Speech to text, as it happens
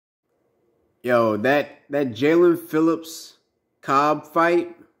Yo, that Jaylan Phillips Cobb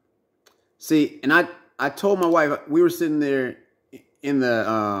fight. See, and I told my wife, we were sitting there in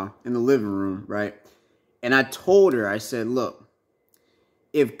the living room, right? And I told her, I said, look,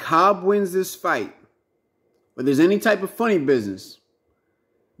 if Cobb wins this fight, or there's any type of funny business,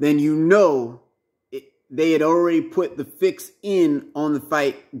 then you know they had already put the fix in on the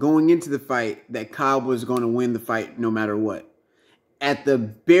fight going into the fight that Cobb was going to win the fight no matter what. At the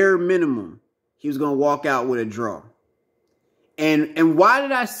bare minimum, he was going to walk out with a draw. And why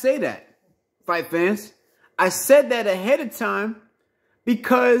did I say that, fight fans? I said that ahead of time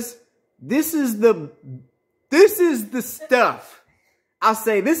because this is the stuff. I'll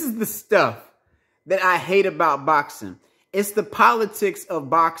say this is the stuff that I hate about boxing. It's the politics of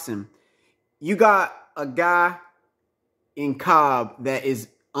boxing. You got a guy in Cobb that is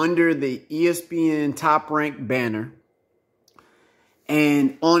under the ESPN Top Rank banner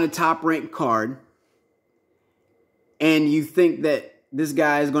and on a Top Rank card. And you think that this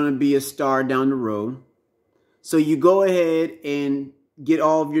guy is going to be a star down the road. So you go ahead and get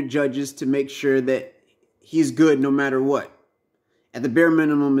all of your judges to make sure that he's good no matter what. At the bare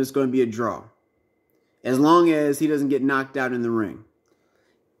minimum, it's going to be a draw. As long as he doesn't get knocked out in the ring.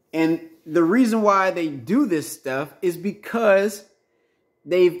 And the reason why they do this stuff is because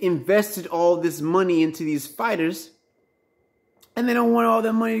they've invested all this money into these fighters and they don't want all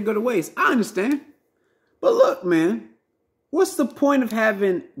that money to go to waste. I understand. But look, man, what's the point of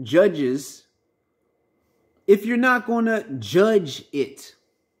having judges if you're not going to judge it?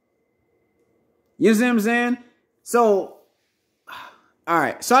 You see what I'm saying? So, all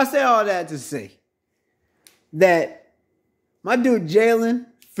right. So I say all that to say that my dude Jaylan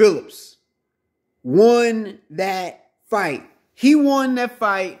Phillips won that fight. He won that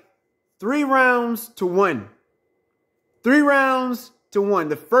fight 3 rounds to 1. 3 rounds to 1.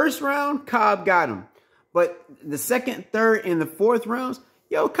 The first round, Cobb got him. But the second, third, and the fourth rounds,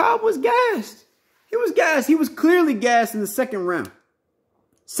 yo, Cobb was gassed. He was gassed. He was clearly gassed in the second round.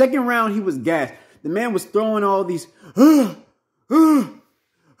 Second round, he was gassed. The man was throwing all these, he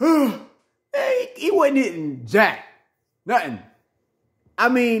wasn't hitting jack. Nothing. I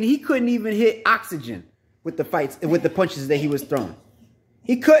mean, he couldn't even hit oxygen with the fights, with the punches that he was throwing.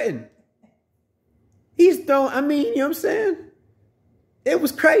 He couldn't. He's throwing, I mean, you know what I'm saying? It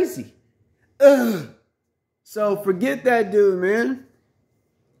was crazy. So forget that dude, man.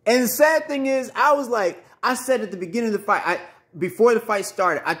 And the sad thing is, I said at the beginning of the fight, before the fight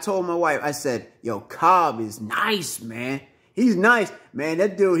started, I told my wife, I said, yo, Cobb is nice, man. He's nice. Man,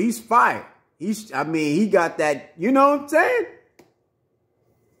 that dude, he's fire. He got that, you know what I'm saying?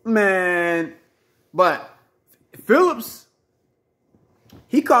 Man, but Phillips,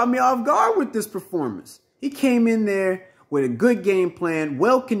 he caught me off guard with this performance. He came in there with a good game plan,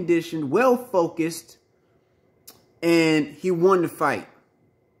 well-conditioned, well-focused, and he won the fight.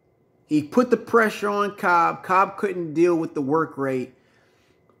 He put the pressure on Cobb. Cobb couldn't deal with the work rate,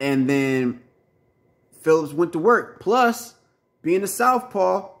 and then Phillips went to work. Plus, being a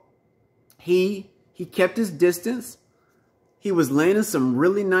southpaw, he kept his distance. He was landing some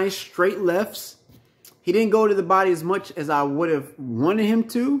really nice straight lefts. He didn't go to the body as much as I would have wanted him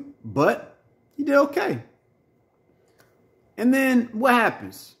to, but he did okay. And then what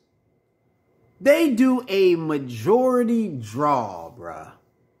happens? They do a majority draw, bruh.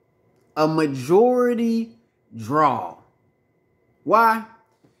 A majority draw. Why?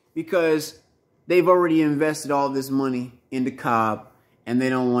 Because they've already invested all this money into Cobb and they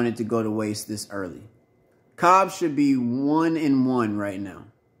don't want it to go to waste this early. Cobb should be 1-1 right now.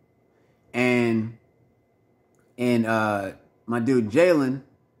 And my dude Jaylan,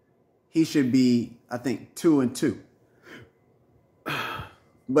 he should be, I think, 2-2.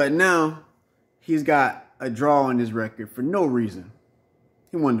 But now he's got a draw on his record for no reason.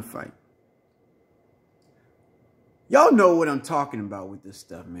 He won the fight. Y'all know what I'm talking about with this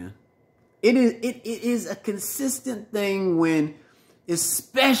stuff, man. It is a consistent thing when,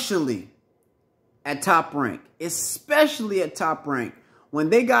 especially at Top Rank, when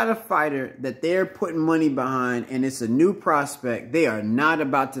they got a fighter that they're putting money behind and it's a new prospect, they are not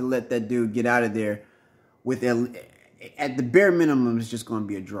about to let that dude get out of there with, at the bare minimum, it's just going to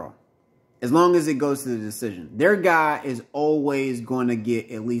be a draw. As long as it goes to the decision. Their guy is always going to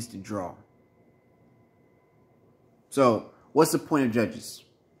get at least a draw. So, what's the point of judges?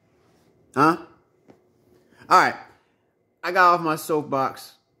 Huh? All right. I got off my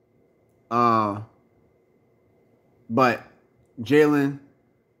soapbox. But Jaylan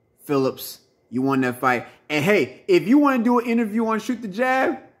Phillips, you won that fight. And hey, if you want to do an interview on Shoot the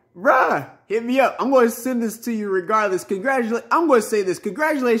Jab, bruh, Hit me up. I'm going to send this to you regardless. I'm going to say this.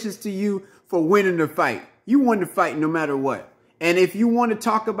 Congratulations to you for winning the fight. You won the fight no matter what. And if you want to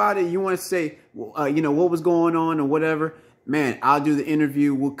talk about it, you want to say, you know, what was going on or whatever, man, I'll do the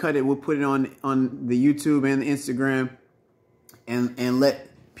interview. We'll cut it. We'll put it on the YouTube and the Instagram and let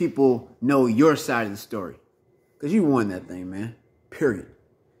people know your side of the story. Because you won that thing, man. Period.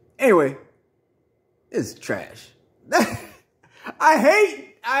 Anyway, it's trash. I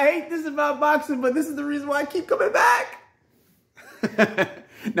hate this about boxing, but this is the reason why I keep coming back.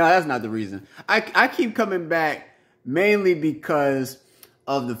 No, that's not the reason. I keep coming back mainly because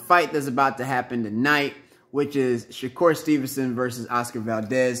of the fight that's about to happen tonight, which is Shakur Stevenson versus Oscar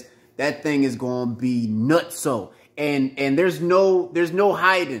Valdez. That thing is going to be nutso. And there's no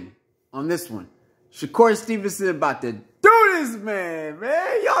hiding on this one. Shakur Stevenson about to do this, man.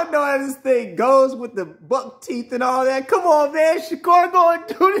 Y'all know how this thing goes with the buck teeth and all that. Come on, man. Shakur going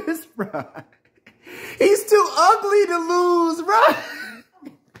to do this, bro. He's too ugly to lose, bro.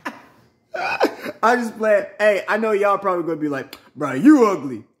 I'm just playing. Hey, I know y'all probably going to be like, bro, you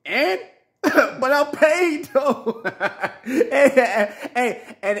ugly. And? But I'm paid, though.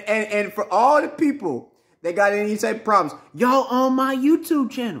 And for all the people that got any type of problems, y'all on my YouTube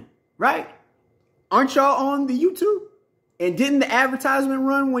channel, right? Aren't y'all on the YouTube? And didn't the advertisement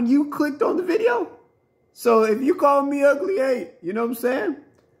run when you clicked on the video? So if you call me ugly, hey, you know what I'm saying?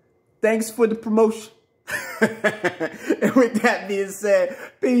 Thanks for the promotion. And with that being said,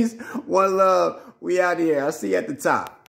 peace, one love. We out here. I'll see you at the top.